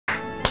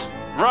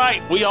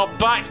Right, we are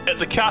back at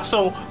the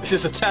castle. This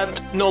is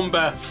attempt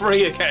number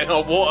 3 of getting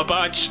our water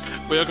badge.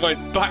 We are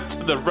going back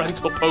to the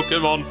rental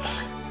Pokemon.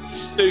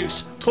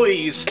 Zeus,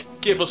 please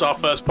give us our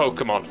first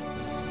Pokemon.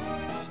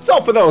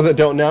 So for those that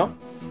don't know,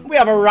 we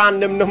have a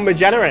random number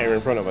generator in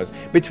front of us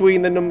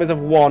between the numbers of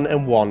 1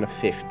 and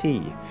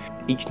 150.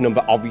 Each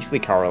number obviously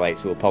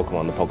correlates with a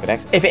Pokemon in the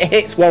Pokedex. If it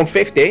hits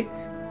 150,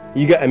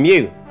 you get a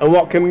Mew. And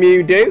what can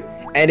Mew do?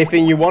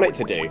 Anything you want it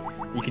to do.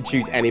 You can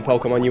choose any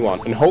Pokemon you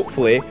want. And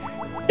hopefully,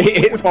 it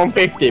hits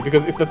 150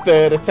 because it's the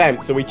 3rd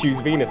attempt, so we choose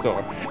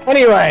Venusaur.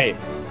 Anyway,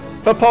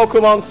 for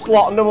Pokemon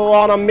slot number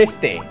 1 on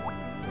Misty.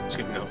 Let's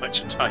give me an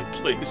electric type,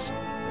 please.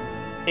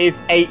 Is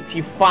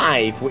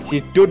 85, which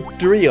is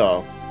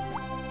Dodrio.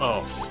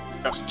 Oh,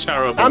 that's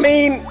terrible. I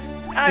mean,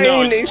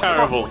 it's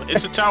terrible.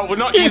 It's a terrible. We're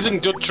not using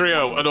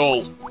Dodrio at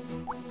all.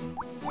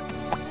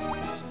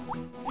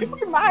 We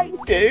might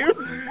do.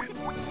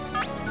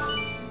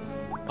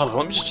 Hold on,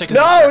 let me just take a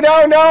No,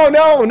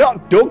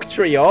 not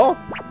Dugtrio.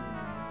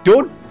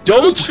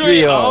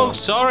 Dugtrio. Oh,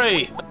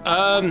 sorry.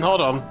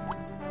 Hold on.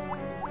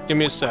 Give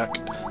me a sec.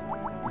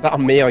 Is that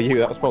on me or you?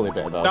 That was probably a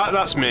bit about.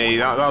 That's me.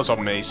 That was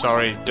on me.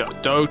 Sorry.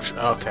 Doge.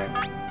 Okay.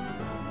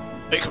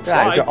 It can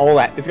fly.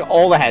 Yeah, it's got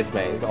all the heads,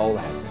 mate. It's got all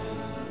the heads.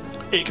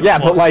 It can Yeah,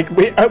 fly. but like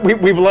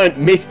we've learned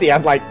Misty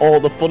has like all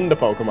the Thunder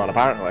Pokemon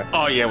apparently.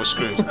 Oh yeah, we're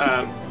screwed.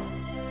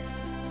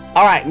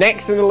 All right,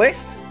 next in the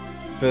list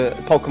for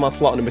Pokemon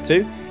slot number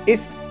 2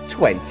 is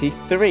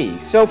 23.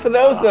 So for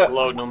those that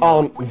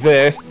aren't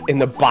versed in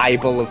the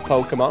Bible of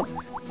Pokemon,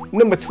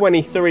 number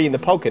 23 in the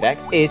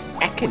Pokedex is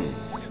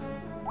Ekans.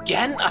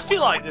 Again, I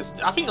feel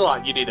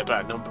like you need a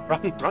better number.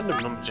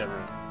 Random number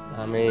generator.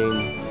 I mean,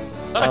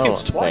 I don't know what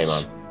to twice.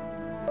 say, man.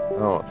 I don't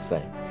know what to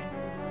say.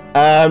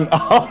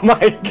 Oh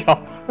my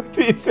god,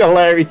 it's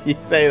hilarious you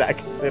say that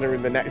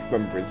considering the next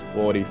number is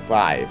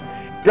 45.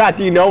 Brad,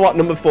 do you know what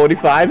number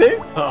 45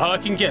 is? I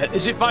can get.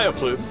 Is it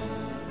Vileplume?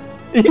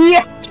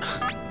 Yeah.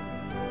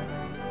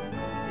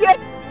 Yes,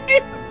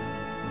 it's.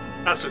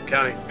 That's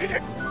uncanny.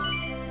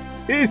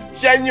 It's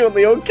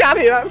genuinely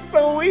uncanny. That's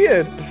so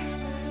weird.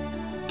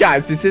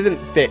 Guys, this isn't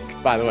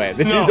fixed, by the way.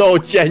 This is all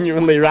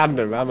genuinely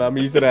random. I'm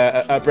using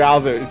a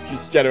browser that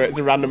just generates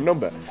a random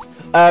number.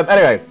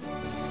 Anyway.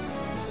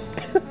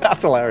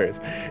 That's hilarious.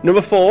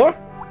 Number 4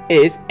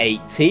 is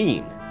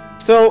 18.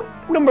 So,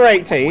 number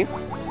 18.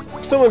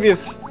 Some of you...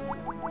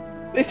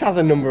 This has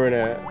a number in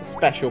a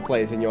special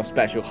place in your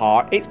special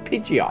heart. It's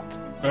Pidgeot.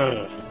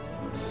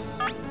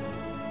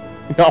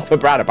 Not for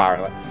Brad,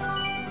 apparently.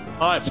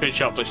 I like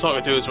Pidgeot, but it's not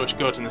going to do as much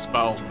good in this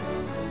battle.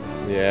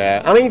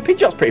 Yeah, I mean,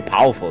 Pidgeot's pretty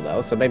powerful,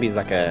 though, so maybe he's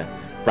like a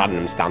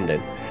random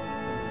stand-in.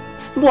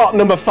 Slot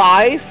number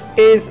 5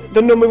 is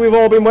the number we've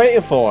all been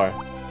waiting for.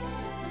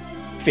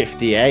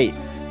 58.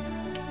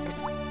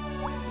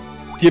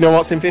 Do you know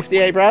what's in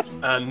 58, Brad?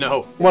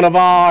 No. One of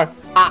our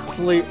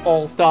absolute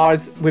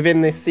all-stars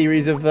within this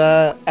series of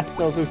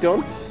episodes we've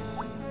done.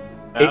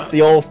 It's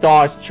the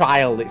all-stars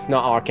child. It's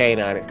not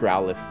Arcanine, it's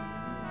Growlithe.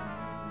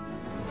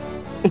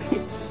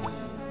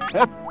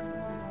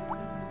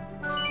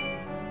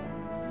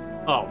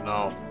 Oh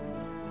no.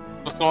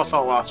 What's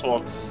our last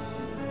one?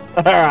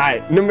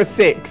 Alright, number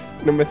 6.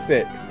 Number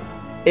 6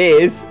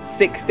 is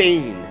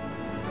 16,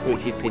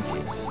 which is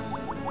Pidgey.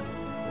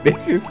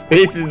 This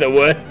is the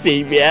worst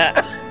team yet.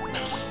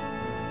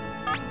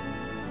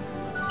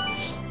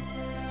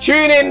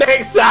 Tune in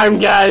next time,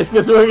 guys,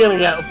 because we're gonna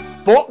get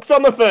fucked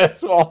on the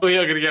first one. We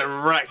are gonna get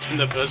wrecked in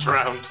the first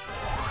round.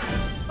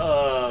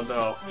 Oh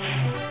no.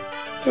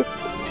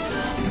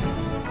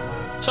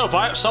 So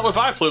start with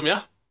Vileplume,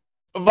 yeah?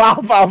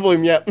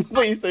 Vileplume, yeah.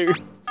 Please do.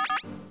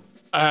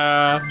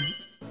 How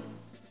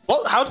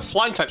do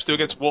flying types do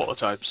against water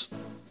types?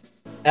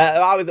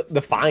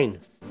 The fine.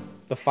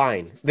 The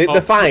fine.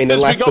 The fine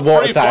unless the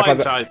water type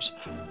has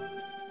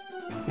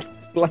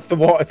unless the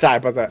water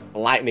type has a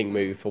lightning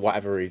move for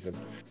whatever reason.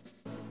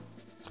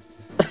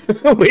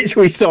 Which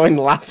we saw in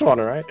the last one,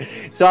 right?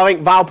 So I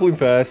think Vileplume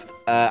first.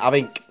 I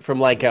think from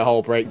like a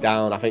whole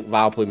breakdown, I think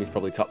Vileplume is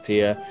probably top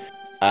tier.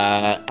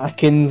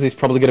 Ekans is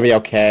probably going to be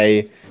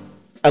okay.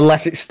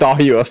 Unless it's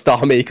Staryu or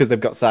Starmie because they've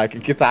got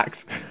psychic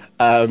attacks.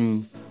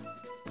 God,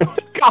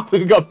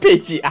 we've got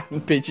Pidgey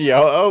and Pidgeot.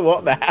 Oh,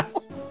 what the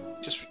hell?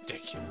 Just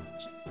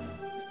ridiculous.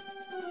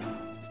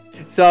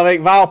 So I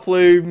think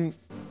Vileplume,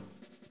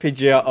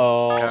 Pidgeot,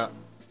 or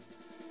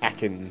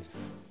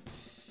Ekans.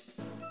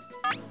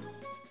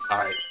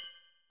 Alright.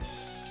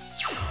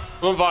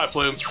 Come on,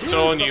 Vileplume. It's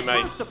all on you,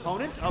 mate.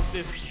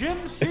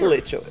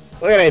 Literally.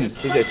 Look at him.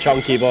 He's a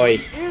chunky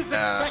boy.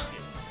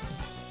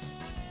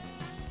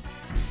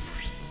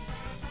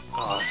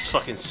 Oh, this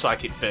fucking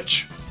psychic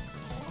bitch.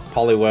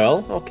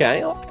 Poliwhirl.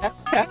 Okay.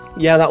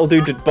 Yeah, that'll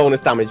do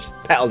bonus damage.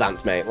 Petal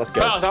Dance, mate. Let's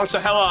go. Petal Dance the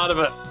hell out of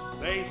it.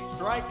 They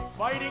strike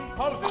fighting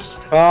poses.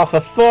 Oh, for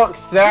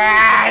fuck's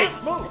sake!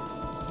 Whoa,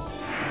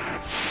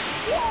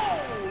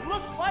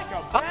 looks like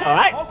a That's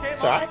alright.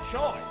 That's alright.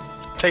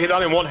 Take it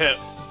down in one hit.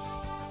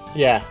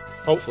 Yeah,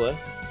 hopefully.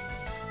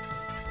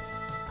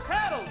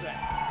 Petal Dance.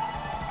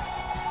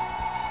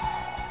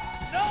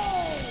 No,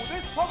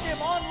 this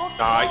Pokemon looks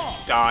Die, wrong.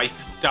 die,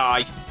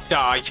 Die.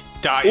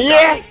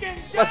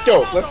 Yes! Let's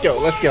go.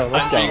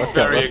 I'm being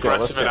very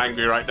aggressive and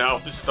angry right now.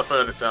 This is the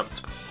third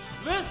attempt.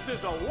 This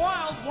is a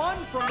wild one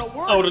from the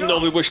world. I would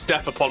normally wish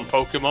death upon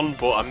Pokemon,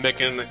 but I'm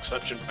making an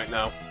exception right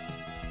now.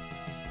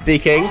 D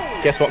King,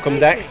 guess what comes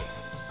next?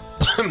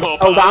 More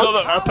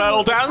dance? A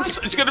pedal dance?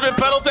 It's going to be a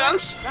pedal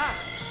dance?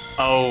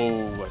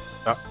 Oh,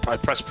 I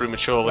pressed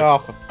prematurely.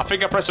 Oh. I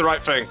think I pressed the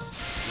right thing.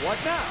 What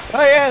now?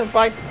 Oh yeah,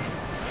 fine.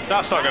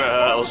 That's not going to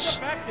hurt us.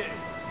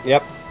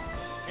 Yep.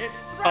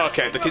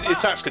 Okay, the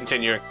attack's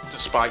continuing,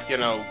 despite, you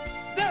know...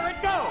 There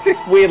it goes. It's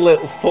this weird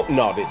little foot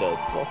nod it does.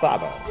 What's that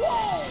about?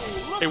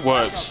 Whoa, It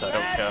works, I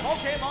don't care.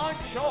 Pokemon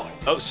choice.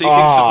 Oh, Seeking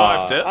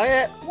survived it. Oh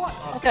yeah. What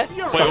a Okay.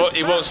 furious Wait, what?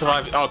 He won't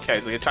survive. Okay,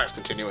 the attack's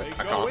continuing.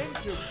 I Go can't.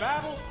 into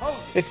battle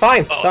poses. It's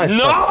fine. Oh, fine.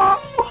 no!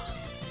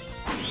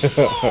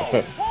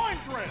 Whoa, point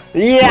drill.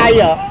 Yeah.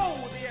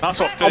 Oh, the That's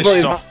what attack-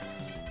 finishes off.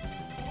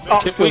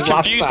 Up to We last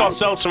confused time.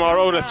 ourselves from our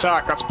own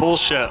attack. That's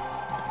bullshit.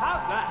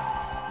 How's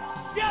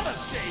that?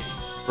 Devastating.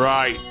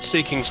 Right,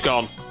 Seeking's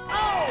gone.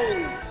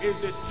 Oh,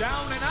 is it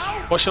down and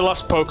out? What's your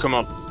last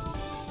Pokemon?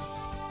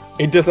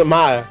 It doesn't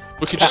matter.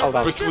 We could just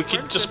Petal dance. we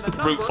could just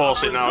brute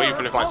force it now,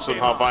 even if like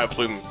somehow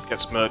Vileplume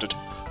gets murdered.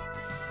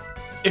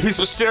 If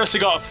he's seriously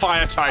got a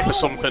fire type or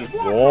something.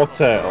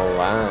 Water. Oh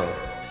wow.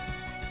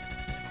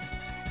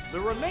 The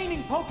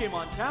remaining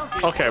Pokemon count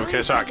is Okay, we can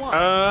attack.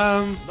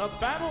 3-1. The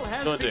battle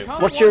has Gonna do.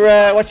 become What's your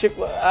one- We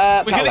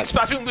petal can dance?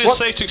 I think we're What?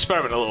 safe to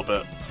experiment a little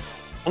bit.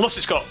 Unless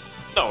it's got...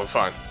 No, we're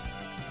fine.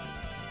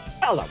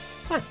 Petal dance.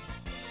 Fine.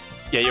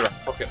 Yeah, you're right.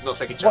 Okay, not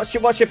taking chance.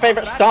 What's your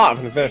favourite starter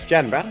from the first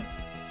gen, Brad?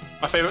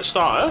 My favourite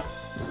starter?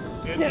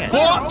 It's Yeah.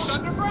 burrowed What?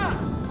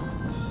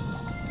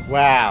 underground.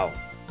 Wow.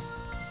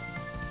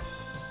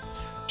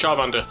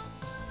 Charmander.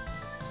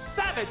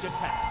 Savage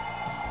attack.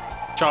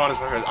 Charmander's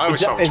my favorite. I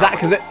always start with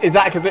Is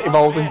that because it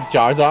evolves into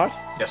Charizard?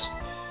 Yes.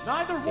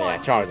 Neither one. Yeah,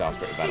 Charizard's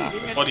pretty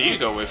badass. What do you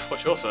go with?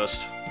 What's your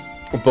first?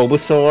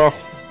 Bulbasaur.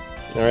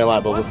 I really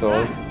like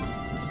Bulbasaur.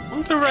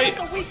 Underrated.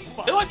 The weak I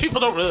spot. feel like people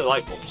don't really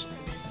like Bulbs.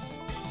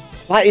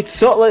 Like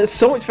there's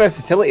so much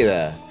versatility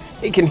there.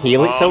 It can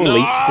heal its Oh, own no.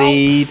 Leech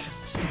Seed.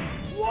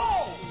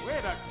 Whoa, it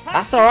attacked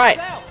That's alright.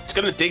 itself. It's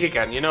gonna dig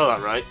again, you know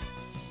that, right?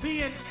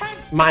 The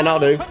intense Might not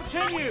do. battle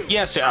continues.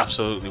 Yes, it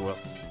absolutely will.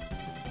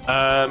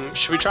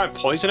 Should we try and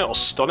poison it or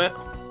stun it?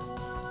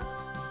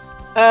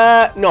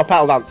 No,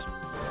 Petal Dance.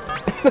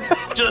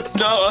 Just,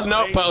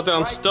 no, Battle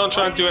Dance. Don't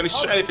try and do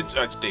anything.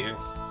 It's digging.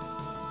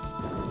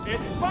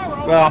 It's burrowed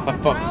Oh, for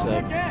underground fuck's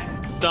sake. again.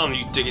 Damn,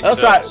 you digging That's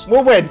turtles. right.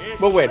 We'll win.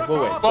 We'll win.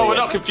 Well, we're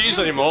not confused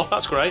anymore.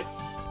 That's great.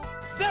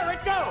 There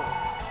it goes.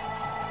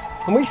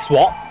 Can we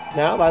swap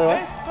now, by the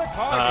way? It's the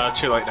target.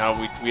 Too late now.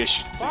 We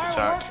issued the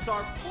attack. Fireworks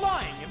are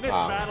flying in this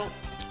Wow. battle.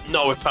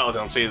 No, with Battle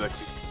Dance either.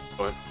 'Cause it's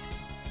going.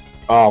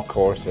 Oh, of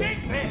course. Big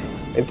hit.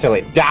 Until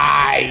it It's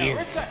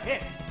dies. a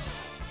hit.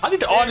 How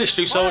did Oddish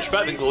do so much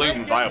better than Gloom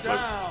and Finally taken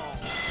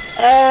Vileplume?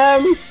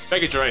 down.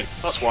 Mega Drain.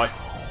 That's why.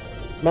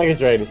 Mega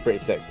Drain is pretty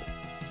sick.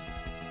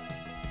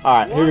 All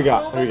right, who we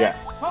got? What Who we will got?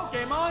 the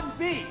next Pokemon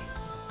be?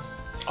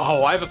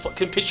 Oh, I have a.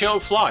 Can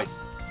Pidgeotto fly?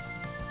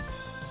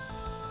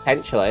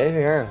 Potentially,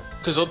 yeah.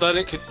 Because then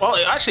it could. Well,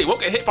 it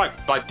won't get hit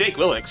by Dig,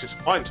 will it? 'Cause it's a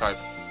flying type.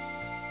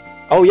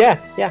 Oh yeah,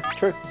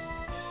 true.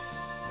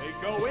 They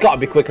go It's got to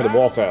be into quicker than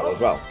battle Water Turtle as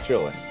well,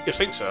 surely. You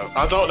think so?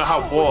 I don't know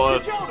how water.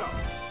 Pidgeotto.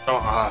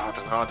 I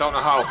don't know. I don't know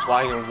how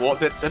flying and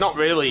water. They're not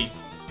really.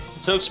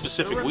 There's no The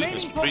specific remaining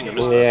weakness between them,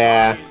 is there?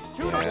 Yeah. Pokemon is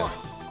 2 to Yeah. 1.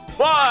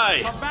 Why?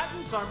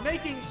 Combatants are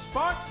making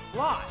sparks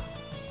fly.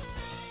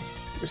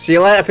 See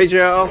you later,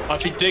 Pidgeotto.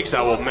 If he digs,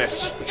 that will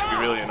miss, which would be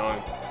really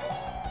annoying.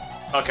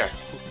 Okay.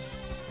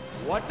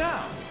 What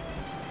now?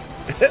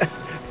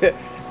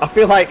 I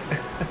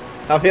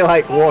feel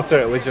like Water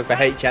Turtle is just a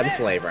HM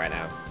slave right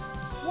now.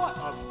 What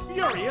a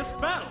furious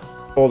battle.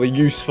 All the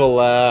useful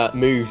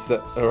moves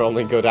that are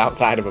only good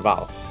outside of a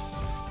battle.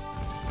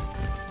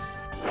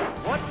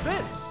 What's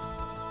this?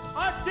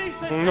 A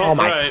decent No. Oh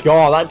my Right.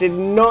 god, that did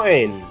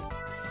nothing.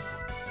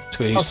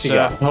 Squeeze. you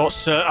got?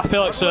 I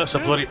feel like Surf's a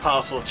bloody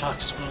powerful attack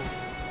as well.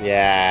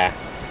 Yeah.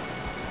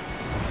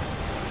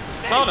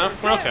 Oh no,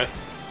 we're okay.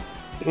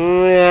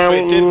 Yeah.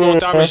 It did more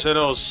damage than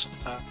us.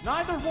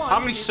 Neither one. How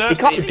many is surfs?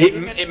 can't be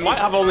It might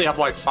have only have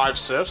like 5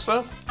 surfs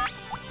though.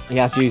 He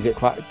has to use it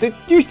quite.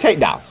 Use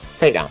Takedown.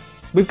 Takedown.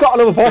 We've got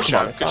another Good Pokemon.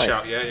 shout, it's good fine.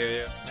 shout. Yeah.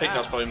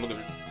 Takedown's probably more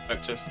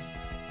effective.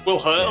 Will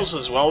hurt us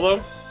as well though.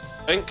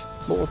 I think.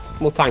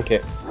 We'll tank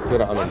it.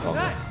 Good on him, What's Pokemon.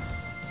 that?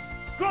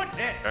 Good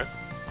hit. Okay.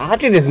 I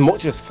did as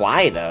much as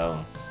fly though.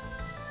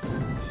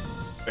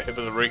 Get hit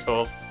with a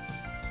recall.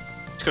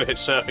 It's gonna hit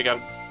Surf again.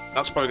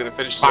 That's probably gonna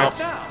finish us Fine. off.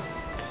 Now,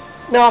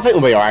 No, I think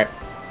we'll be alright.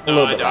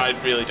 No, I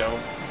really don't.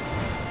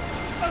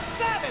 a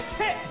savage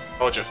hit.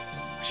 Roger.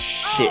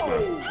 Shit, Oh, man.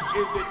 is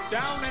it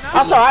down and out?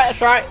 That's alright,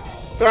 that's alright.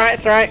 It's alright,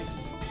 it's alright.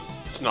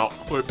 It's not.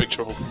 We're in big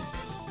trouble.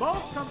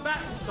 Both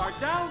combatants are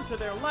down to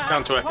their last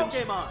Down to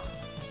Ekans. Pokemon.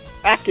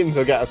 Atkins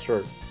will get us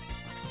through.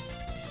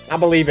 I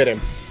believe in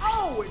him.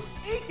 Oh, it's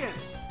Ekin.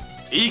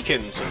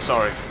 Eakins, I'm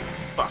sorry.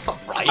 That's not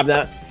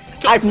right.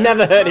 I've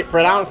never heard it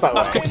pronounced that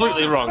That's way.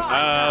 completely wrong.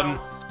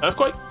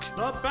 Earthquake?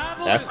 The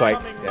battle Earthquake.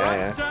 is coming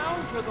Yeah, right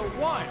down to the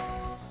wire.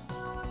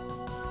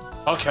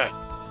 Okay.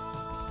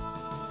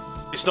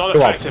 It's not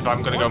Go on. effective,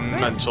 I'm gonna go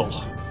mental.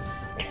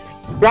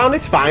 Ground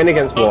is fine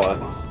against water.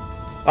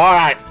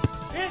 Alright,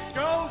 It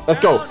goes let's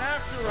go. down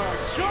after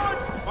a short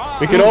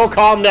fight. We can all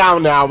calm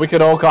down now. We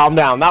can all calm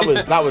down. That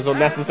was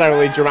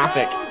unnecessarily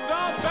dramatic. The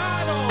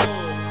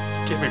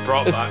battle. Give me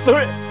Brock back.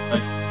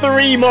 There's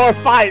 3 more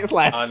fights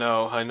left. I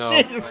know.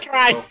 Jesus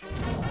Christ.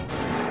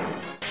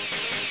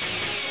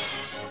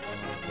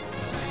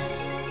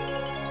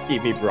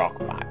 Give me Brock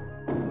back.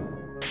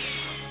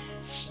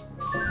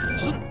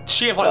 Doesn't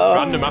she have like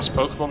random ass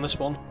Pokemon this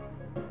one?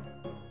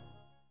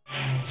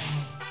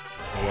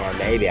 Yeah,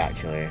 maybe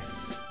actually.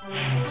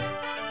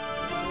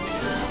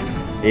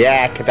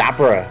 Yeah,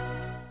 Kadabra.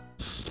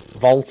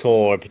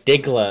 Voltorb,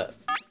 Diglett.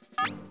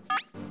 What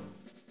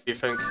do you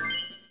think?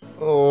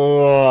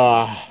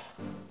 Oh.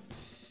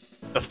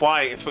 The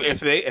flying, if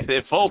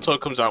Voltorb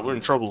comes out, we're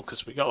in trouble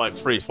because we got like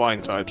 3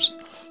 flying types.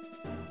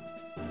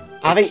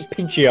 I think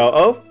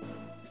Pidgeotto.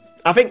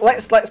 I think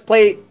let's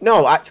play.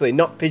 No, actually,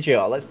 not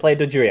Pidgeotto. Let's play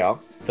Dodrio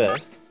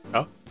first.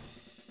 Oh.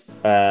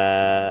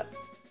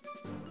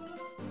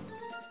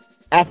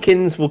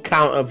 Ekans will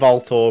counter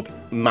Voltorb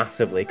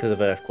massively because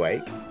of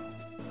Earthquake.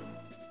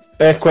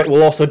 Earthquake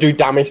will also do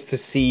damage to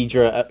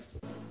Seadra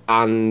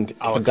and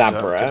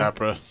Kadabra.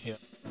 Kadabra, yeah.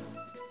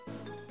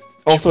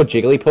 Also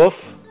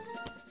Jigglypuff.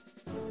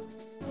 Do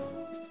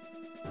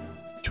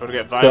you want to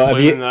get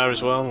Vileplume in there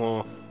as well,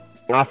 or?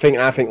 I think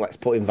let's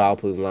put in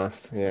Vileplume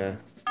last. Yeah.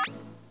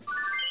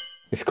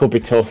 This could be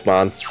tough,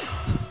 man.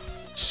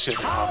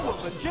 How will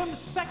the gym's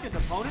second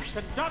opponent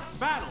conduct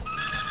battle?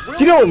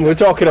 Do you know when we were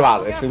talking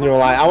about this and you were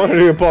like, I want to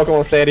do a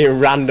Pokemon Stadium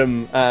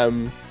random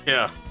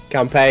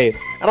campaign,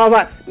 and I was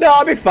like, no,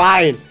 I'll be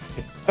fine.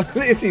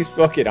 This is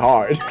fucking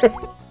hard.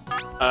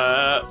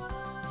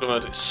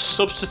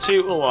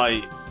 Substitute or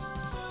like.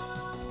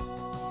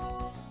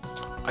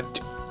 I'm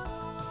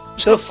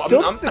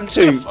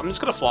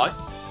just gonna fly.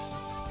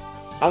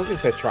 I was gonna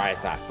say try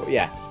attack, but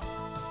yeah,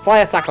 fly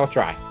attack I'll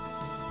try.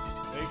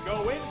 They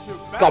go into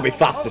Gotta be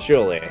faster,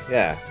 surely.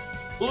 Yeah.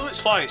 Well, it's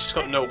flying. It's just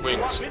got no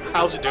wings.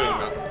 How's it doing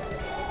that?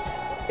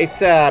 It's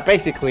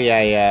basically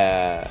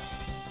a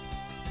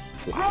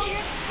flash.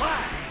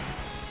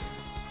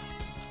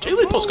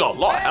 Jigglypuff's got a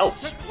lot of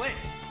health.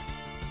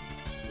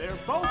 They're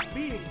both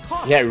being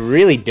caught. Yeah, it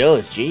really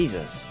does.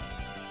 Jesus.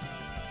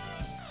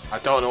 I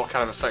don't know what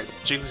kind of effect.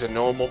 Jiggly's a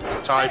normal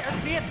type.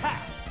 The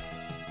attack.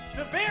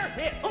 Severe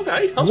hit.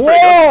 Okay, that's Whoa, pretty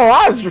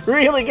good. that's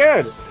really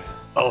good.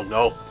 Oh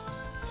no.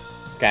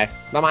 Okay,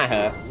 that might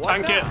hurt.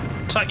 Tank it.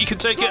 You can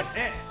take it.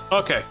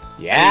 Okay.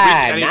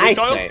 Yeah, any nice,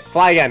 recoil? mate.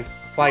 Fly again.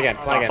 Fly again.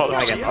 Fly I again. thought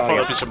Fly again. Fly there'd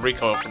again. be some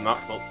recoil from that,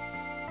 but.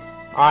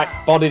 Alright,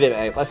 bodied it,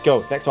 mate. Let's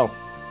go. Next one.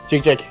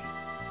 Jig Jig.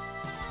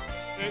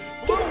 It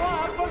blew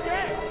up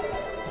again.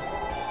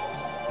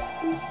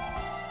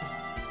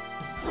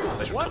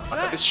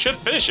 This should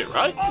finish it,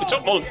 right? We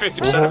took more than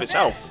 50% of its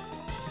health.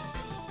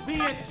 The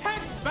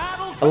intense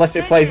battle. Unless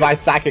it plays by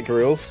psychic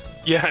rules.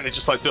 Yeah, and it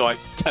just like do like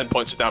 10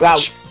 points of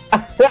damage.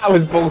 That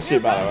was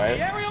bullshit, by the way.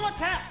 Aerial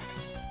attack.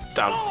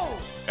 Damn. Oh.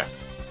 Yeah.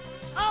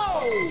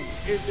 Oh.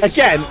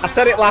 Again, I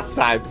said it last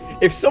time.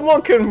 If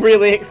someone can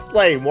really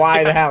explain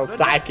why the hell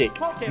Psychic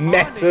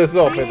messed us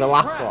up in the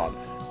last one,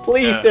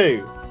 please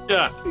do.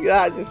 Yeah.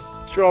 That just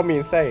drove me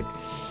insane.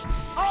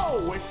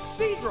 Oh, it's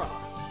Seadra.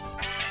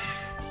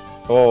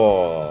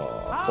 Oh,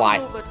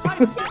 fly.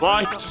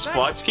 Fly, just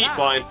fly, just keep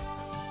flying.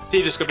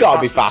 Seadra's It's gotta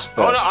be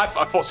faster. Oh no, I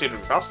thought Seadra would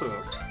be faster than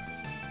us.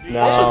 No.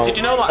 Also, did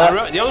you know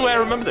that the only way I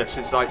remember this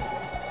is like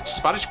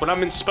Spanish. When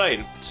I'm in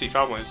Spain, see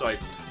family, it's like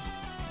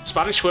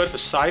Spanish word for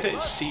cider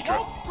is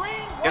Seadra.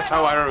 Guess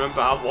how I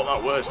remember what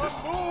that word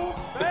is.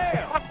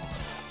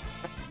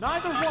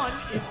 Neither one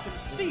is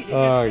conceding.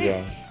 Oh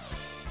god.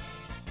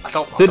 I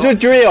don't. So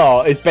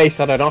Dodrio is based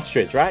on an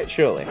ostrich, right?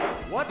 Surely.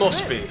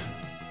 Must be.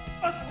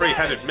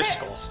 Three-headed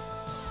mystical.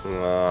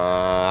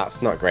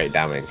 That's not great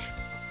damage.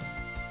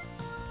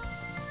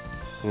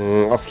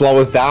 I'll slow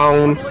us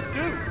down.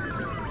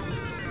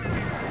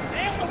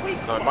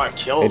 No, it might have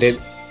killed. It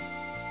did.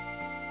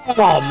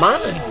 Oh man,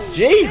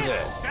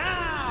 Jesus.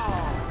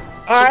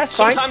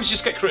 Sometimes you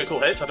just get critical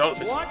hits. I don't know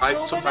if it's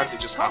right. Sometimes it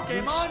just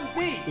happens.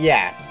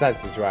 Yeah,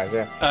 percentage wise,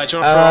 yeah. Do you want to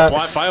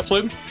throw a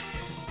Vileplume?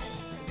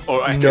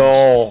 Or Ekans?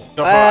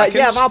 No.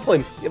 Yeah,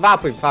 Vileplume.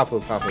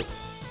 Vileplume.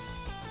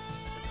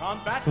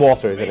 It's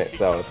water, isn't it?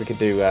 So if we could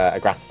do a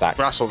grass attack.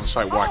 Grass will just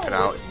like wipe it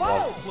out in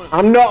one.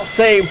 I'm not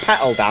saying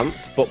petal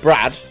dance, but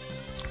Brad.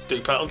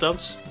 Do petal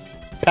dance?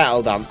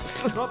 Petal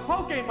dance. The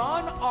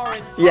Pokemon are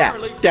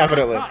entirely Yeah,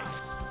 definitely. right.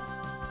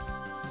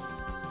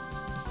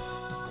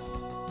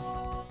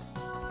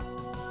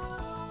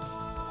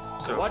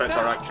 It's gonna affect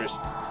our actress.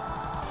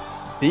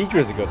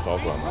 Seadra's a good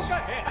Pokemon, man. I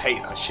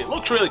hate that shit.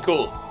 Looks really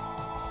cool.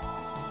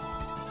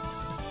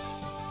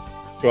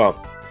 Go on.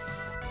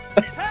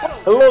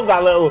 I love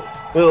that little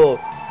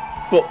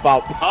foot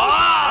bump.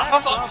 Ah!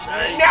 For fuck's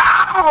sake!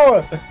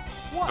 No!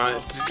 Alright,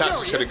 the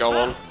attacks is gonna go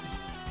on.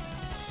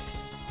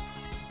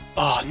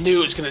 Oh, I knew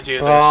it was going to do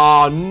this.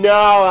 Oh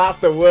no, that's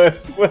the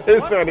worst one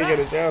you're going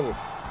to show me.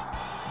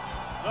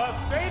 The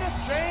state of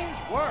change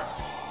works.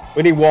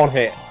 We need one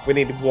hit. We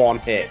need one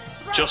hit.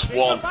 Just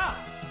one.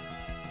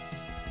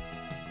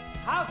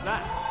 How's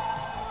that?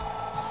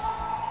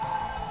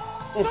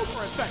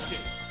 Super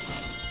effective.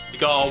 You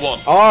got all one.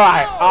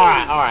 Alright.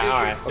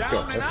 Let's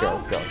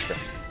go.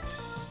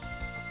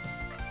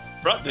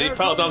 Right, the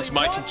battle dance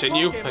might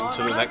continue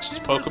into the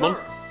next Pokemon.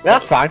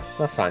 That's fine.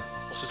 What's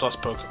his last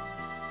Pokemon?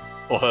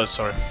 Or hers,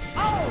 sorry.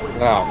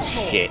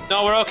 Oh shit.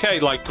 No, we're okay.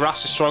 Like,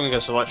 grass is strong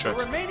against electric.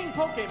 The remaining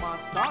Pokemon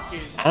stock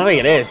is... I don't think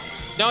it is.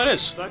 No, it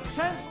is. The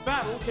 10th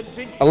battle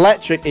continues.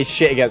 Electric is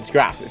shit against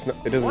grass. It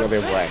doesn't go the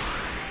other way.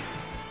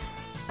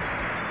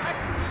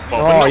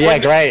 Well, Oh yeah,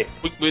 great.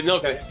 We're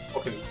not gonna hit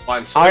fucking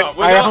lines.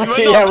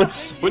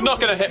 We're not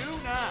gonna hit.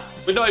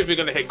 We're not even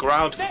gonna hit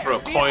ground to throw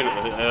a coin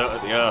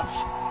at the earth.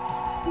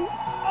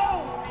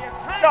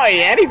 Not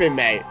hit anything,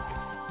 mate.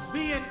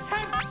 The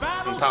intense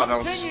battle Power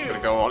Dance is just gonna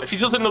go on. If he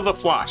does another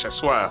flash, I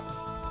swear.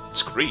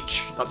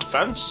 Screech. That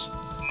defense.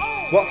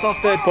 What's our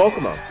third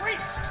Pokemon?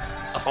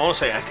 I want to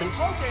say Ekans.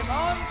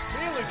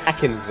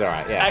 Ekans is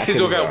alright, yeah. Ekans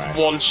will get alright.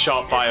 one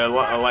shot by an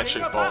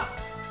electric ball.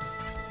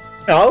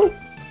 No.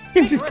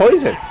 Ekans is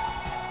poison.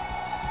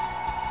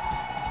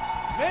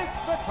 Miss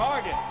the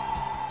target.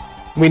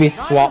 We need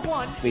swap.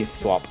 We need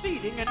swap.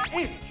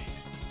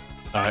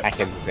 Alright.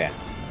 Ekans, yeah.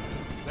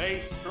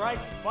 They strike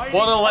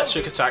One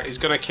electric attack is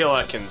gonna kill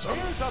Ekans.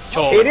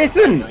 It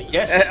isn't.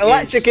 Yes, it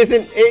electric is.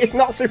 isn't. It's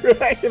not super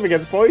effective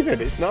against poison.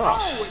 It's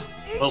not.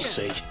 We'll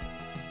see.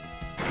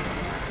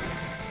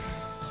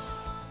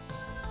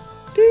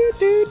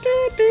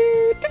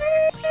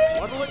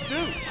 What'll it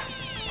do?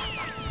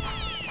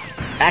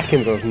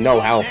 Ekans has no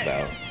health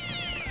though.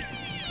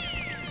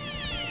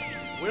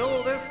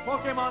 Will this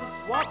Pokemon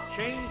swap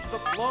change the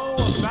flow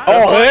of battle?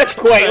 Oh,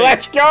 Earthquake!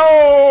 Let's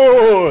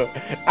go!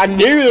 I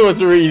knew there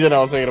was a reason I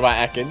was thinking about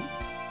Ekans.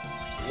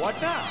 What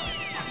now?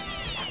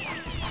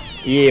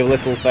 Yeah,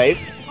 little faith.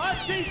 A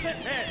decent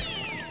hit.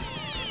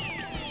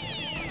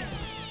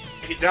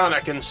 Get down,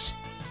 Ekans.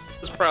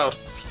 I was proud.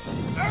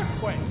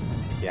 Earthquake.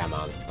 Yeah,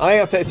 man. I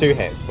think I'll take 2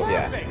 hits, but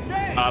yeah. Perfect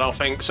hit. I don't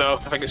think so.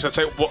 I think it's gonna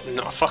take what?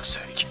 No, fuck's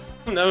sake.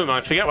 Never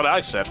mind. Forget what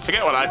I said.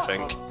 Forget what I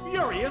think.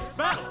 Furious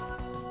battle.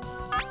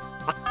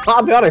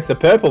 I'll be honest, the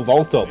purple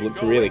Voltorb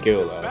looks really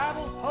cool though.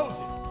 Battle poses.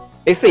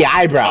 It's the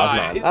eyebrows,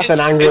 man. That's an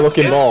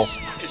angry-looking ball.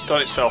 It's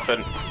done itself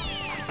in.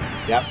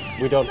 Yep,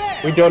 we done.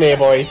 We done here,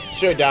 boys.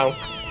 Shut it down.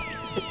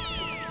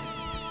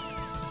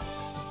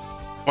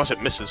 Once it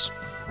misses.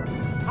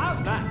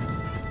 How's that?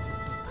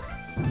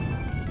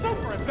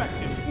 Super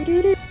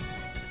effective.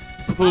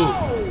 Ooh.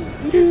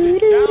 Oh, is it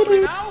down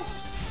and out?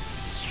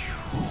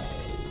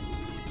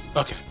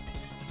 Okay.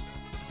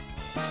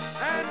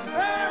 And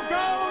there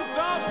goes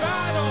the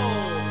battle.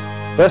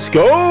 Let's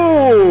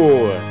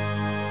go!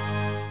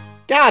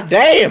 God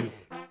damn!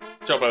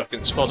 Good job,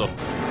 Ekans. Well done.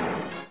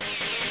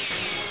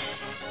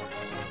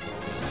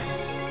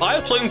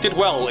 Fire did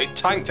well. It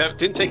tanked.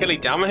 Didn't take any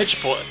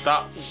damage, but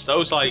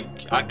those like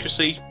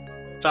accuracy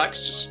attacks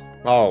just.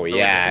 Oh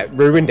yeah,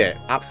 ruined it.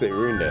 Absolutely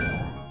ruined it.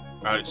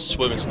 Right,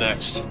 Swimming's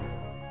next.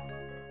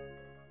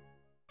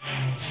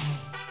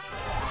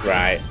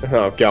 Right.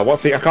 Oh god,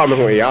 what's he? I can't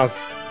remember what he has.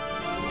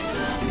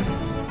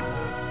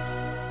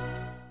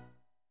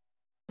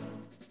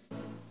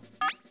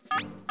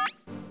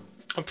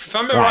 If I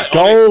remember Right,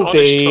 right,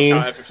 Oddish took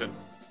out everything.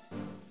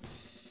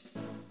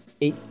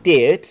 It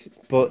did,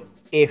 but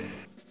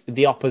if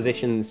the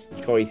opposition's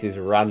choice is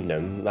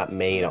random, that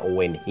may not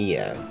win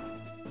here.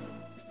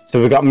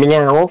 So we've got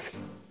Meowth.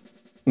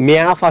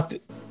 Meowth had...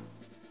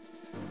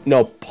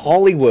 No,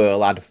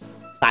 Poliwhirl had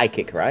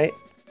Psychic, right?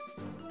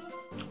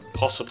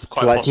 Possibly,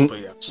 quite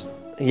possibly, yes.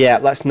 Yeah,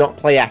 let's not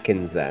play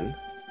Ekans then.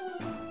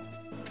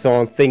 So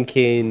I'm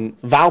thinking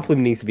Vileplume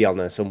needs to be on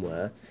there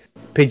somewhere.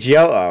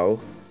 Pidgeotto.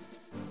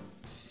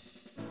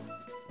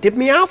 Did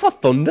Meowth have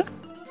Thunder?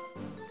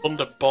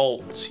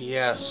 Thunderbolt,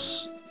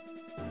 yes.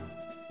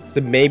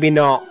 So maybe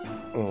not.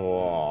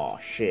 Oh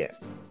shit.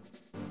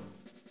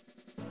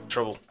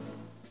 Trouble.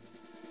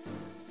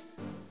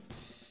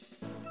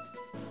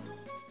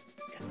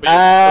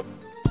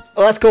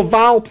 Let's go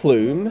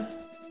Vileplume.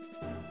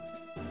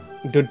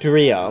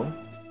 Dodrio.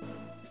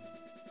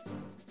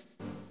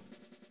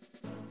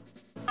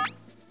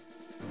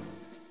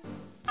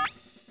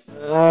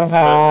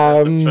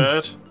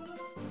 Third.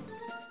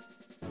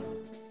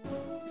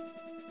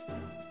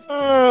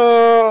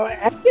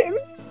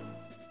 Ekans?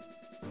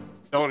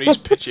 Don't want to use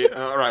Pidgey.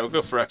 Alright, we'll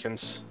go for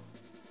Ekans.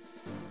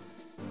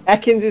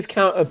 Ekans is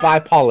countered by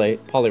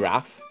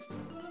Poliwrath.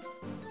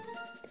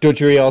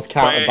 Dodrio's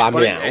countered by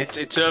Meowth.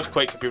 Its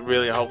Earthquake could be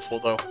really helpful,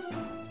 though.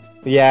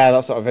 Yeah,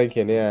 that's what I'm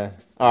thinking, yeah.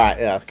 Alright,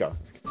 yeah, let's go.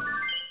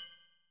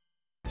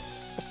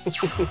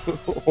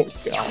 Oh,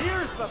 God.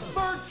 Here's the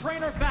third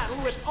trainer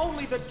battle with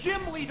only the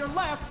gym leader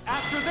left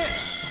after this.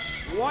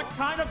 What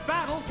kind of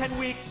battle can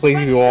we expect?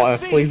 Please be water,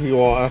 please be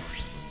water.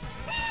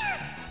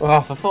 Oh,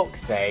 for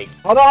fuck's sake.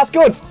 Oh, no, that's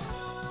good.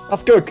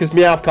 That's good, because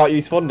Meowth can't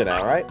use Thunder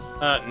now, right?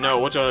 No,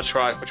 what do you want to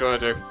try? What do you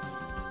want to do?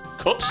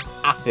 Cut?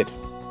 Acid.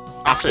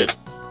 Acid.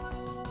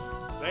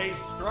 They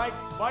strike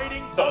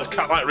fighting. Got those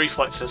cat-like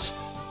reflexes.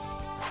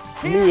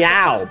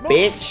 Meow,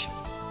 bitch.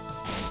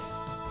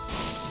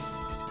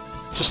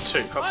 Just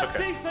 2, that's A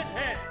okay. decent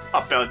hit.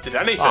 I barely did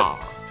anything. Oh,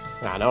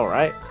 I know,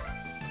 right?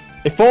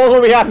 If only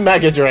we had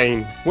Mega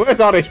Drain. Where's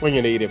Oddish when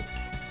you need him?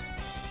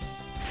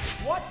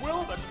 What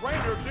will the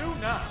trainer do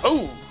now?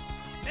 Oh!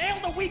 Nail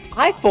the weak.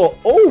 I thought,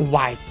 oh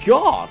my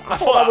god. I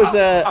thought that was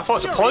a... I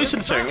thought it was a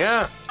poison thing,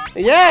 yeah.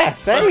 Yeah,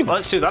 same.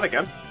 Let's do that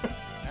again.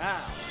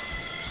 Now,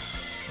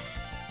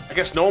 I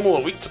guess normal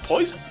are weak to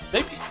poison,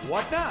 maybe.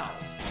 what now?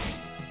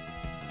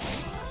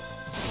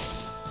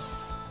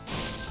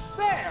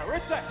 There,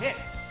 it's a hit.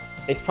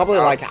 It's probably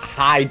like a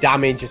high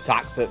damage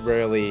attack that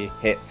really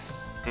hits.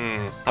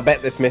 I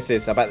bet this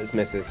misses. I bet this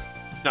misses.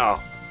 No.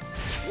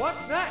 What's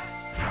next?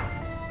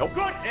 Nope.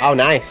 Good hit. Oh,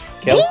 nice.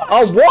 Kill. What?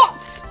 Oh,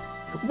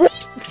 what?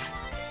 What? This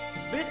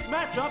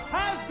matchup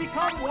has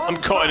become one.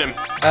 I'm cutting him.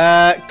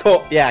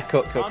 Cut. Yeah,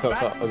 cut.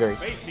 Combatants Agree.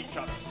 face each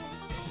other.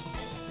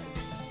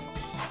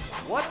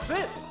 What's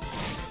this?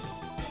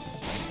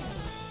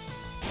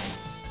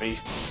 Me.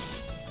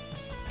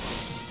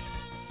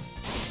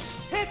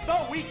 Hit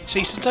the weak.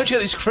 See, sometimes you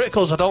get these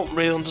criticals, I don't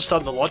really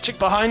understand the logic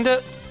behind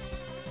it.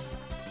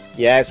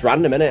 Yeah, it's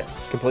random, innit?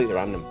 It's completely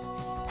random.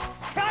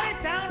 Cut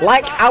it down.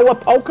 Like and our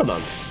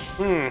Pokemon.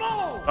 boom.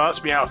 Oh,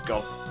 that's me out,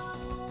 gone.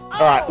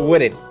 Alright,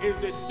 winning.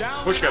 Is it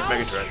down? Wish we had now?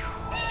 Mega Drain.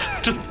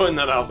 Just putting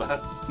that out there.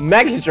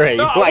 Mega Drain.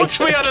 No, I like, wish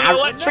we had an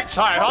electric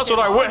type, that's what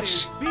I Pokemon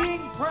wish. is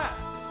being pressed.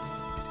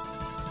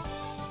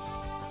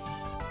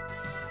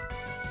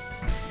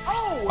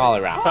 Oh,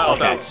 Poliwrath. Battle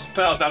Okay. dance.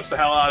 Battle dance the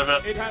hell out of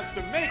it. It has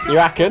to make You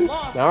reckon?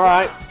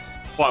 Alright.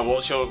 Why,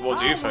 what do you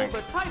How think?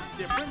 will the type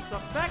difference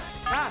affect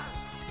that?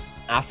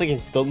 I was thinking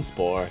Stun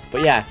Spore.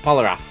 But yeah,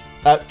 Poliwrath.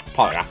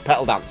 Poliwrath.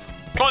 Petal Dance.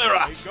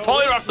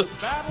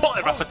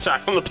 Poliwrath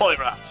attack on the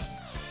Poliwrath.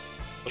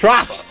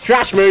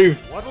 Trash move.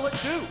 What'll it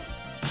do?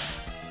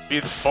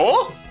 Either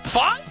 4?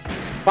 5?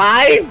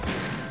 5?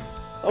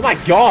 Oh my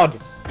god.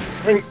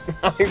 I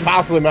think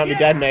Valkyrie might be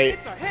dead, mate.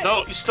 It's a hit.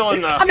 No, he's still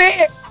in there. Damn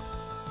it!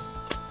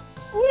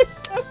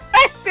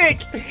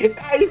 Pathetic!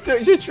 That is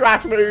such a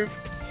trash move.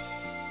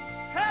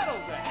 Paddle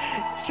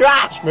that.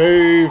 Trash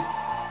move.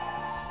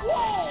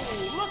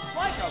 Whoa, looks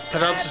like a Go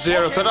down to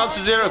 0, go down to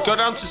 0, go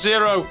down to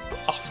 0.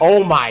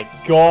 Oh my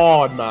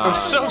god, man. I'm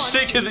so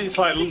sick of these,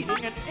 like,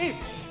 Leading an inch.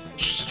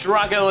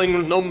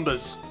 straggling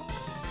numbers.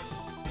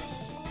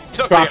 He's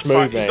not gonna Trash get 5.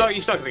 move, mate.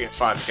 He's not gonna get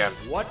 5 again.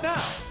 What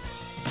now?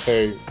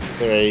 2,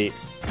 3.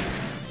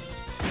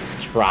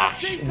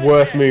 Trash.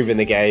 Worst move in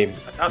the game.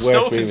 I'm Worst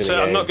still move in the concerned.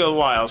 I'm game. not gonna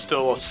lie. I was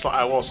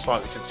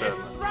slightly concerned.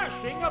 It's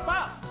thrashing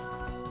about.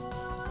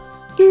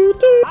 Doo,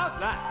 doo. How's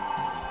that?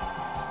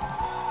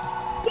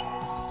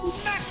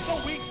 Smack the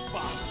weak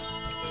spot.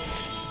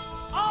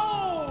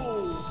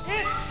 Oh,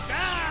 it's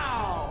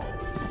down.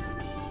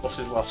 What's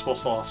the last one?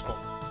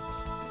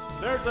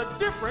 There's a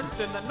difference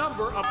in the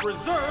number of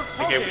reserve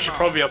Pokemon. Okay, we should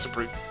probably be able to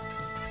brute.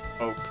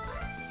 Oh,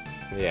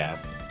 Yeah.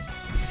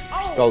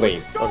 Oh,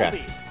 Goldeen, it's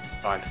okay.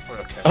 fine. We're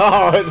okay.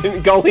 Oh,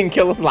 didn't Goldeen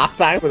kill us last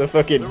time with a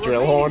fucking The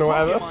drill remaining horn or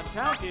whatever? Pokemon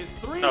count is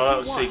 3 No, that to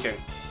was 1. Seeking.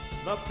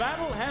 The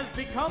battle has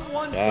become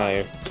one.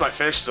 Yeah, This might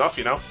finish us off,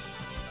 you know.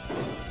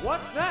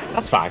 What's that?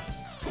 that's fine.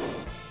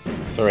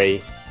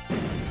 3.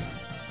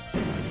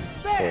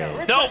 There,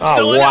 it's No, a-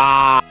 still Oh, in it.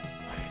 wow.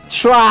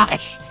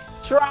 Trash.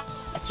 Trash.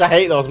 I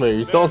hate those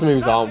moves. Those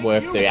moves aren't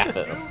worth the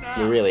effort.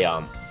 They really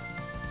aren't.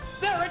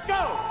 There it goes.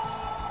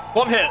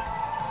 1 hit.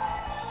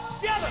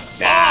 The other.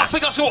 Ah, I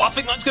think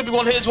that's gonna be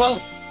 1 hit as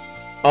well.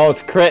 Oh,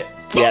 it's crit.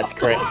 Yeah, it's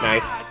crit.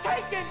 Nice.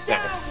 Taken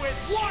down with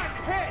 1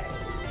 hit.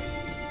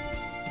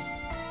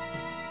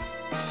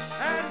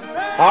 And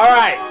there All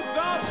right.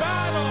 goes the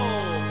battle.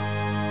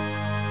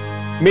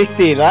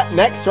 Misty,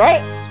 next,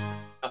 right?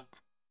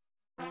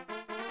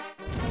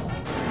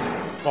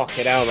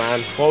 Fucking hell,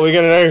 man. What are we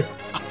gonna do?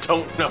 I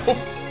don't know.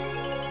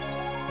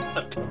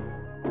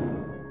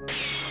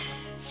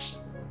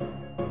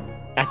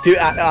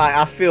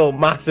 I feel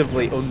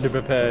massively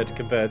underprepared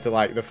compared to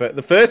like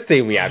the first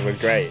team we had was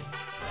great.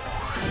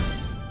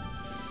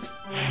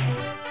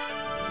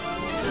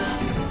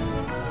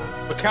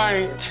 We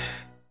can't.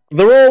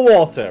 They're all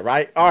water,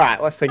 right? All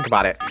right, let's think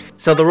about it.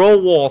 So they're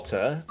all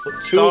water, but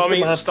 2 of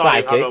them have Starmie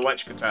have psychic.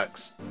 electric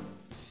attacks.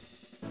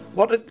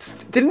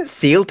 Didn't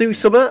Seal do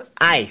something?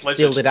 Ice. Lizard,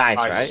 Seal did ice,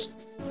 right?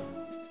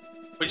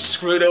 Which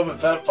screwed over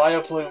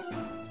Vileplume.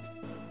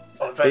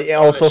 It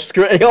also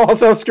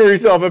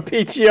screws over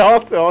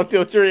Pidgeotto,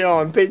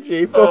 Dutterion,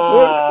 Pidgey, for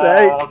fuck's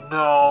sake.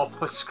 Oh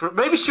no!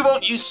 Maybe she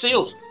won't use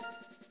Seal.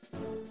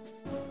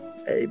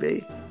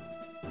 Maybe.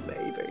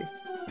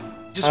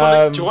 Do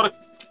you want to?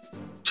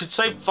 Should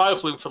save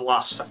Vileplume for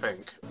last, I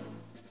think.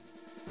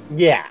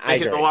 Yeah, I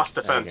Make it agree. the last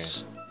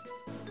defense.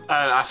 And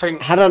I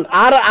think I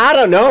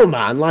don't know,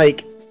 man.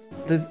 Like,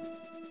 there's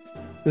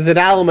an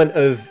element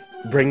of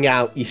bring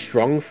out your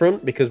strong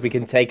front because we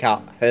can take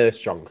out her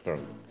strong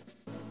front.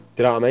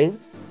 Do you know what I mean?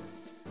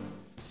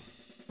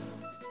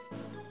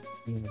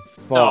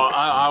 no,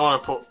 I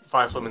want to put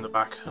Vileplume in the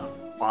back.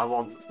 I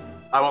want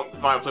I want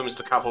Vileplume as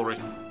the cavalry.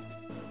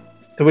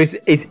 So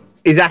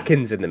is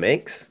Atkins in the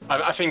mix?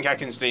 I think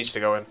Ekans needs to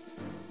go in.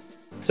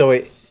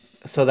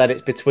 So that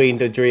it's between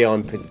Dodrio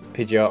and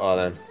Pidgeotto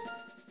then.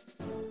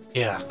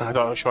 Yeah, I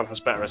don't know which one has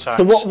better attacks.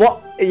 So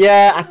what?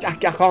 Yeah, I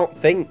can't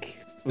think.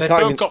 They've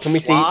both got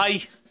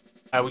fly.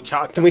 We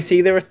can't. Can we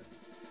see there?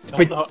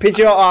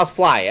 Pidgeotto has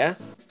fly, yeah?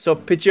 So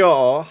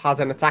Pidgeotto has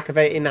an attack of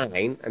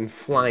 89 and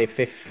fly.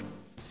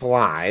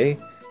 Fly.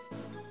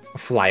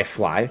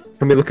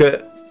 Can we look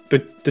at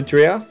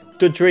Dodrio?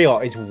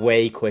 Dodrio is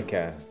way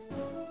quicker.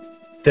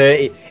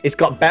 30. It's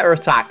got better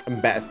attack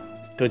and better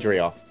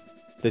Dodrio.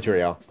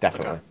 Dodrio,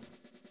 definitely. Okay.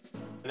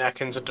 And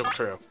Ekans and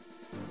Dugtrio.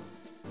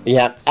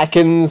 Yeah,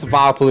 Ekans,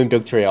 Vileplume,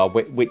 Dugtrio,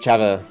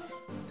 whichever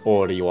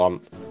order you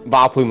want.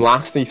 Vileplume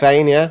last, are you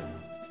saying, yeah?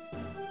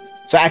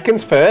 So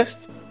Ekans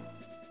first,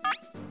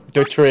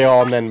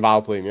 Dugtrio, and then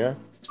Vileplume, yeah?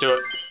 Let's do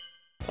it.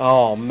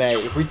 Oh,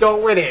 mate, if we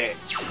don't win it,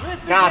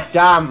 god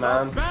damn,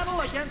 man.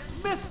 Battle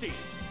against Misty,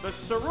 the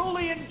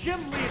Cerulean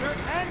Gym leader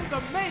and the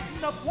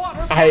Maiden of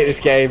Water. I hate this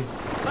game.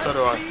 So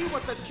do I.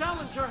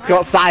 It's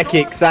got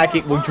Psychic.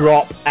 Psychic will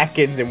drop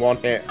Ekans in one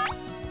hit.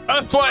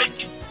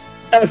 Earthquake!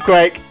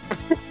 Earthquake.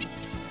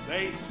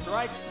 They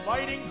strike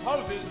fighting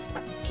poses.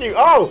 Cute.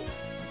 Oh!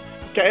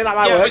 Okay, that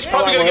might work. It's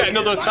probably going to get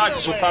another attack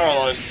because we're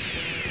paralysed.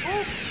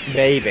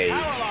 Maybe.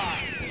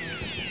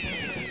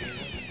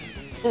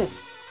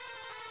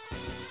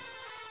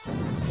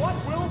 What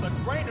will the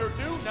trainer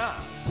do now?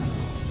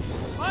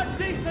 A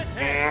decent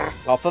hit.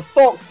 Oh, for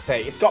fuck's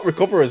sake, it's got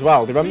recover as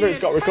well. Do you remember it's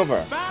got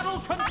recover? Battle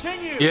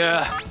continues.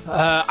 Yeah.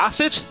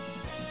 Acid?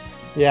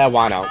 Yeah,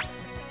 why not?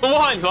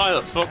 Why? Why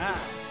the fuck?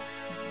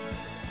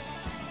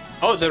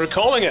 Oh, they're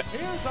recalling it.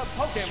 Here's a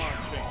Pokemon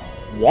thing.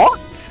 What?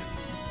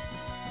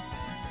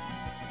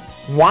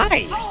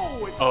 Why?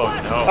 Oh, it's Oh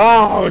flat. no.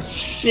 Oh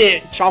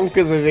shit,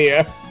 Chonkers is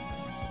here.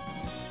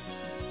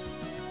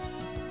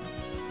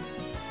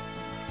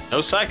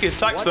 No psychic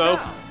attacks What though.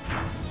 now?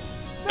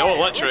 No There,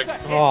 electric. it's a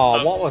hit.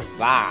 Oh, what was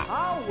that?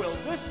 How will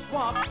this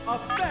swap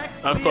affect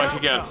Earthquake the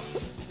again.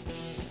 outcome?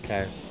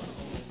 Okay.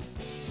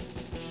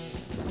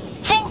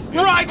 Fuck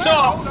right Ground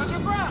off!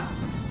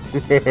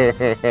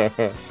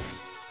 underground.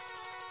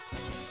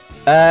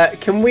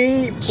 Can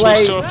we Switch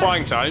play? to a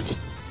flying type.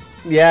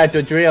 Yeah,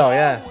 Dodrio,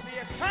 yeah. Oh,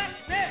 the attack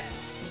missed.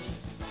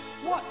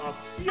 What a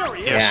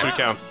furious Yes, we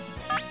round.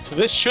 can. So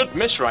this should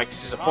miss right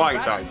because it's a flying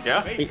type,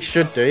 yeah? It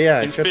should do,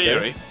 yeah. In It should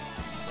theory. do.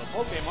 The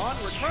Pokemon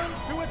returns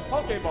to its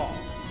Pokeball.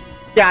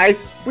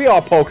 Guys, we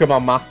are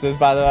Pokemon masters,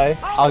 by the way,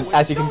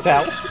 as you can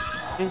tell.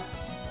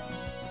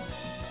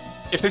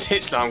 If this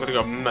hits now, I'm gonna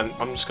go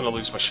I'm just gonna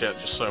lose my shit,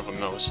 just so everyone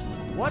knows.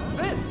 What's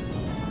this?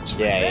 It's fine.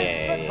 Yeah, Miss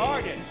yeah, the yeah.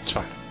 target. It's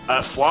fine.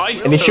 Fly?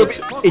 And it So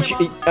should be.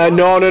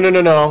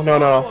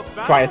 No.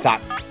 Try attack.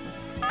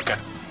 Okay.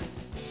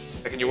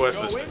 Taking your word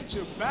for Go this.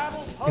 into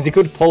battle. Because he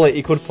could pull it.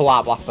 He could pull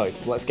out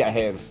Blastoise. Let's get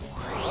him.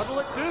 What'll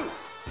it do?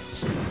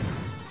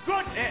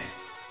 Good hit.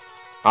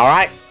 All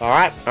right.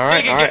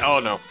 Oh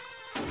no.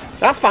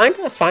 That's fine.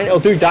 It'll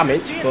do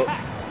damage, The but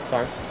attack.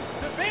 sorry.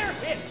 Severe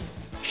hit.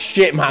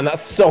 Shit, man,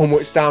 that's so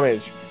much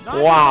damage.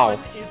 Wow. 91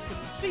 is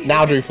conceded.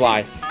 Now do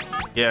fly.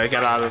 Yeah,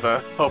 get out of there.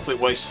 Hopefully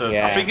it wastes the...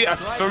 Yeah. I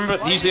remember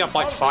they usually have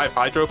like 5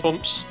 hydro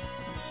pumps.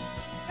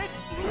 It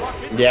flew up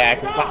into Yeah,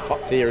 the 'cause sky. that's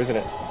top tier, isn't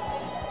it?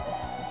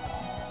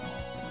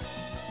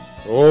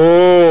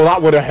 Oh,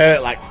 that would have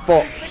hurt like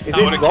fuck. Is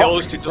That would have rock, killed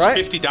us. It does right?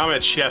 50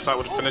 damage. Yes, that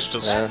would have finished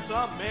us. Yeah. That's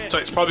a miss. So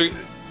it's probably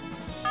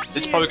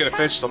going to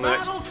finish us on the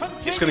next...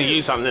 It's going to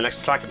use that in the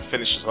next attack and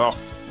finish us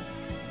off.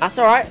 That's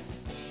all right.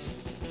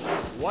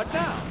 What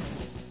now?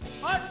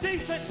 A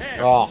decent hit.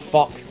 Oh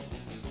fuck.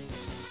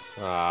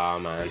 Oh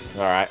man.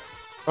 All right.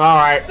 All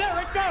right. There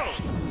it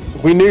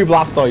goes. We knew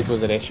Blastoise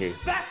was an issue.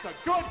 That's a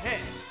good hit.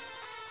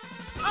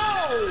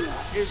 Oh,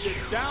 is it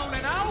down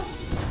and out?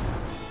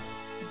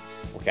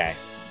 Okay.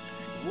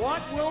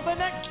 What will the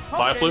next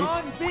Vileplume?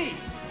 Pokemon be?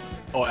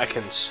 Or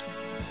Ekans.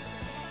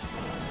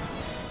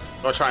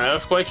 Do I try and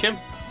earthquake him?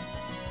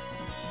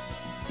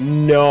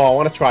 No, I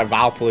want to try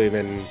Vileplume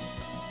and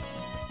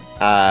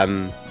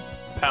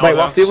Petal wait,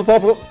 what's the Dance? other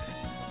Pokemon?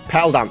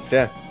 Petal Dance,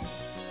 yeah.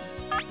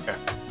 Okay.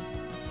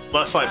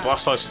 Let's like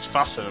Blastoise is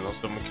faster than us,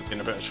 then we could be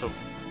in a bit of trouble.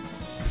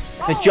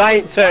 The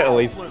giant turtle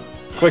is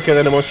quicker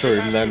than a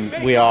mushroom, then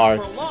we are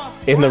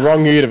in the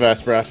wrong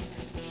universe, Brad.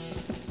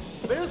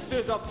 This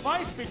is a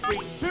fight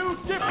between two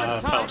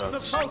different Petal types of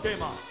Dance.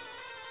 Pokemon.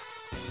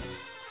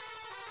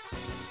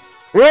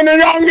 We're in the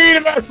wrong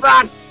universe,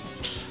 Brad!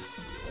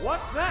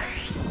 What's that?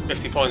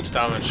 50 points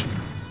damage.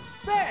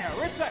 There,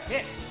 it's a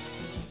hit.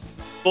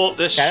 But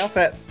this Okay, I'll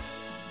take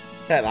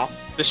that.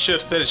 this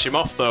should finish him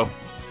off though.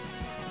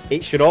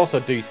 It should also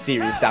do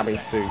serious damage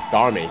to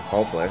Starmie,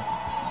 hopefully.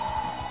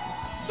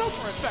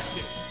 Super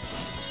effective.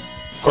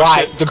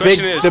 Right,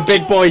 Question is, the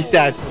big boy's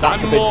dead. That's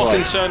I'm the big more boy.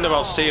 concerned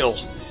about Seal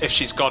if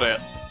she's got it.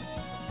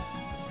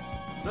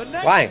 The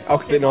next Why? Oh,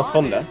 'cause it knows Pokemon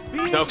thunder? is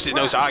being No, because it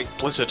knows trapped.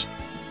 Blizzard.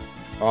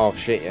 Oh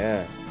shit,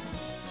 yeah.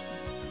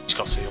 She's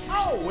got Seal.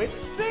 Oh, it's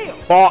Seal.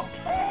 Fuck!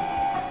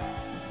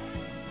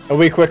 Are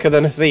we quicker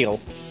than a seal?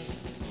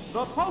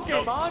 The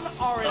Pokemon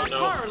are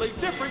entirely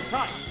different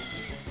types.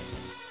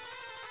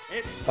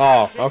 It's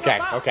Oh, smashing okay,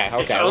 about. okay. If-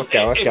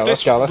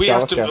 Let's go. We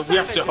have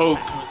to hope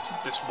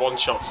this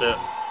one-shots it.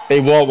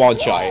 It won't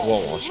one-shot. It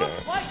won't one-shot.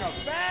 Looks like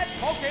a bad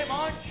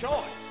Pokemon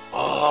choice.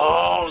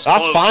 Oh, it's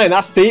That's close. fine.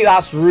 That's deep.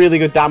 That's really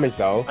good damage,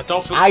 though. I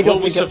don't think will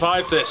we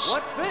survive this.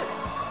 What's this?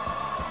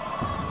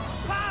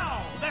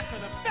 Wow, that's an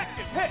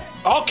effective hit.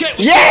 Okay.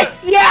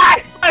 Yes!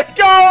 Yes! Let's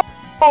go!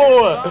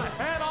 A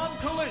head-on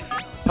collision.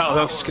 Power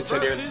Dance is Power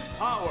continuing. versus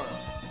power.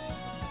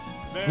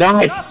 There's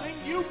Nice. nothing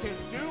you can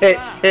do Hit,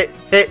 now. hit.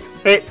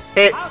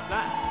 How's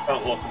that?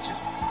 Don't look into.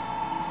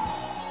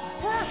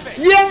 Perfect.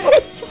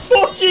 Yes!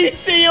 Fuck you,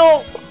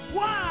 Seal!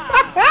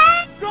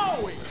 Wow.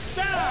 Going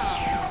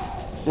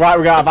down. Right,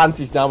 we got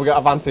advantage now. We got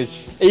advantage.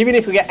 Even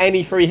if we get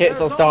any free hits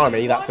on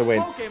Starmie, that's a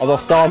win. Although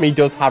Starmie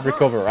does have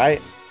recover,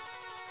 right?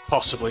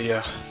 Possibly,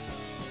 yeah.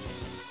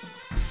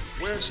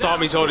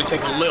 Starmie's already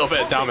taken a little bit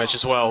of damage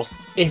as well.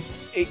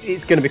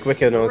 It's gonna be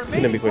quicker than us. It's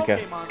gonna be quicker.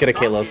 It's gonna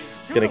kill us.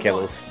 It's gonna kill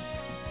us.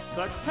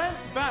 The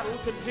 10th battle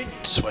continues.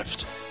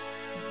 Swift.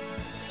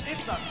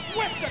 It's a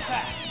swift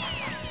attack.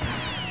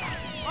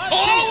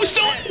 Oh, it's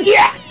still.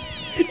 Yeah!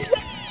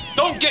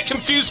 Don't get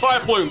confused, Fire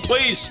Plume,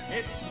 please.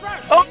 It's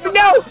thrashing Oh about.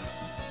 no!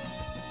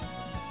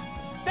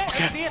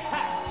 There's the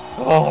attack.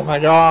 Oh my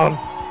god.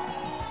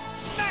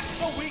 Smack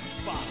the weak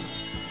spot.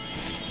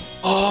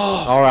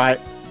 Oh, Alright.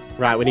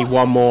 Right, we need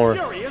one more.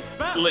 Furious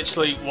battle.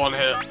 literally one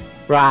hit.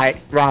 Right.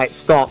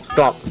 Stop.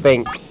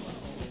 Think.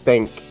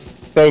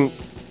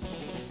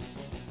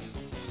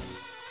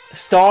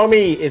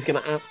 Starmie is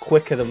gonna act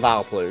quicker than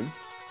Vileplume.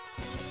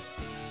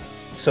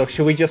 So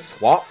should we just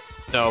swap?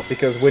 No.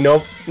 Because we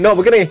know... No,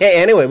 we're gonna hit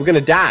anyway. We're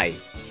gonna die.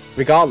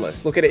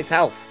 Regardless. Look at its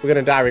health. We're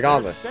gonna die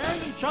regardless.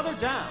 Staring each other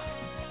down.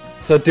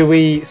 So do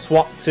we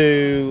swap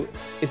to...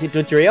 Is it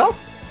Dodrio?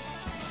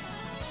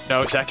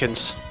 No, it's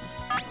Ekans.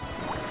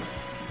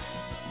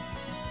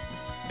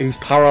 Who's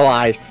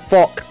paralyzed?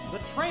 Fuck. The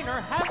trainer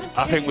hasn't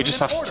I think we just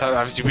have issued to an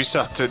order. we just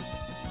have to.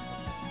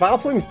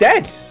 Vileplume's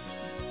dead.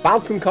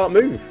 Vileplume can't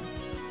move.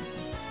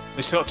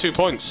 We still got 2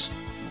 points.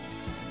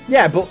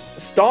 Yeah, but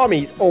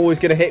Starmie's always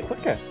gonna hit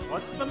quicker.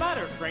 What's the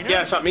matter, trainer?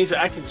 Yes, that means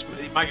that Ekans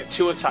might get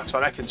 2 attacks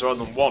on Ekans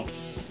rather than 1.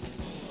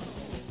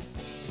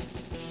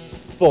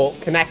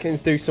 But can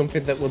Ekans do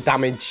something that will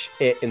damage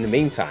it in the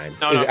meantime?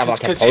 No, Does it have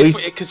like a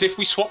because if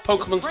we swap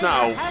Pokemons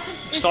now,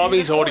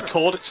 Starmie's already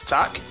called its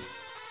attack.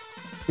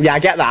 Yeah, I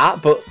get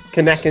that, but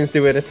can Ekans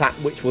do an attack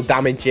which will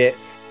damage it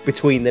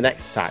between the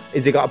next attack?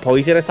 Has it got a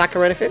poison attack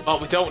or anything? Well,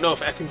 we don't know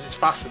if Ekans is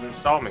faster than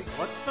Starmie.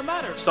 What's the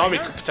matter, Starmie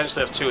trainer? could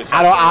potentially have 2 attacks.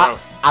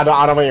 I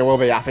don't think it will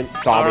be. I think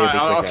Starmie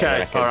will be quicker.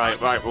 Okay,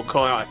 alright, we'll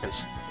call out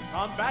Ekans. The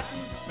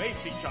combatants face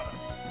each other.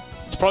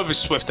 It's probably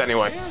Swift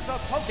anyway. Here's a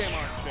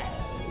Pokemon chain.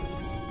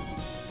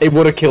 It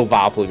would have killed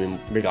Vileplume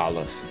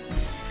regardless.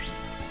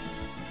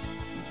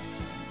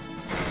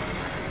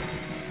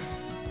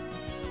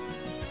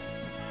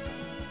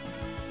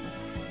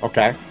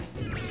 Okay,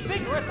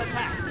 Vigorous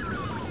attack.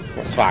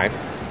 that's fine.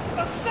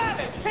 A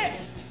savage hit.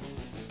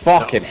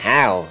 Fucking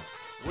hell.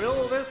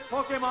 Will this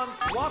Pokemon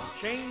swap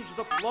change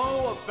the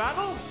flow of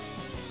battle?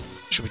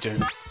 What should we do?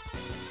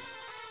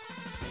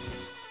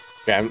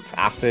 Strength,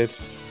 acid.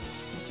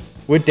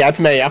 We're dead,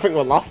 mate. I think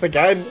we're lost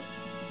again.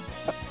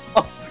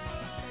 Lost.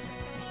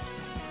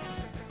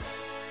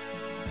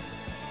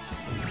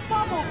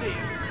 Bubble Beam.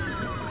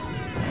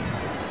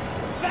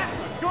 That's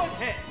a good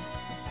hit.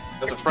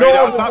 I was afraid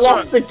No, of. we That's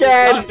lost what,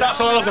 again. That's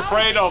what I was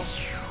afraid of.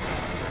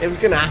 It was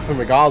gonna happen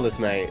regardless,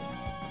 mate.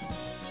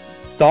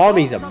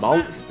 Starmie's a Both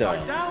monster.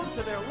 combatants are down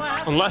to their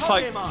last Unless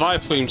like Pokemon.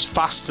 Vileplume's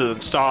faster than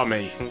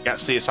Starmie and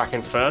gets the attack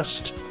in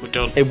first, we're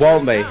done. It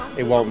won't be. Down to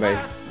It won't the be.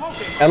 last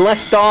Pokemon.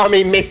 Unless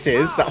Starmie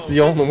misses, that's the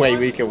only way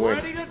we can win.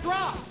 Ready to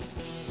drop.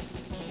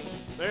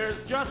 There's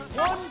just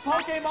one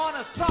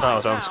Pokemon aside.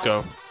 Oh, let's now.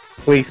 go.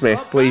 Please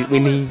miss. The Please, we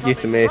battle is need you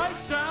to coming miss.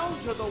 Right down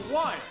to the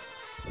wire.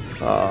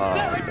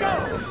 There it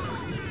Oh, goes.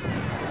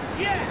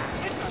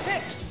 Yeah, it's a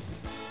hit.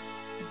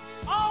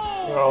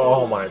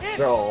 Oh, Oh my it's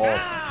God.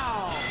 down.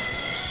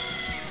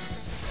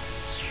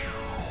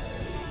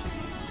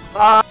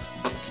 Ah.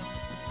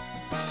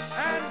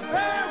 And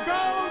there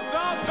goes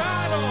the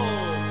battle.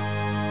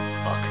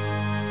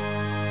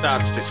 Fuck.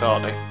 That's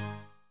disheartening.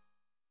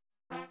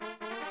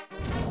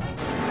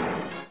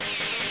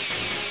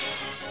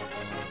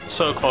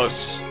 So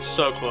close.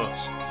 So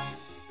close.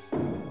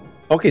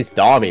 Fucking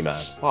Starmie,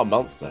 man. What a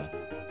monster.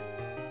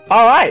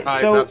 Alright,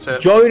 Right, so that's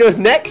it. join us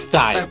next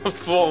time. What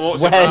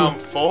was it, When?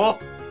 round 4?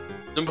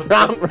 Number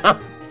 4?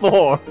 round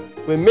 4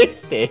 with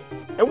Misty.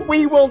 And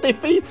we will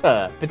defeat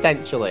her,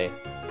 potentially.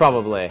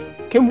 Probably.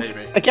 Can we,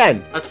 Maybe.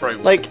 again, I pray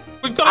we like,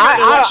 We've got to get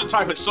the election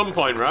type at some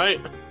point, right?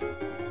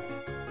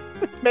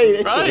 mate,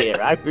 this Right.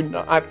 year, I would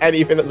not have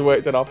anything that's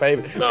worked in our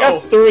favour.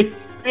 No.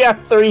 We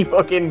have three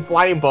fucking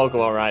flying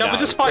Pokemon right Yeah, now. we'll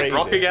just It's fight crazy.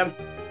 Brock again.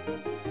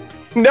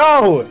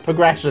 No!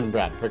 Progression,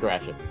 Brad.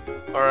 Progression.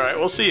 Alright,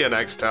 we'll see you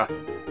next time.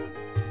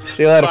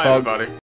 See you later, Bye, folks. everybody.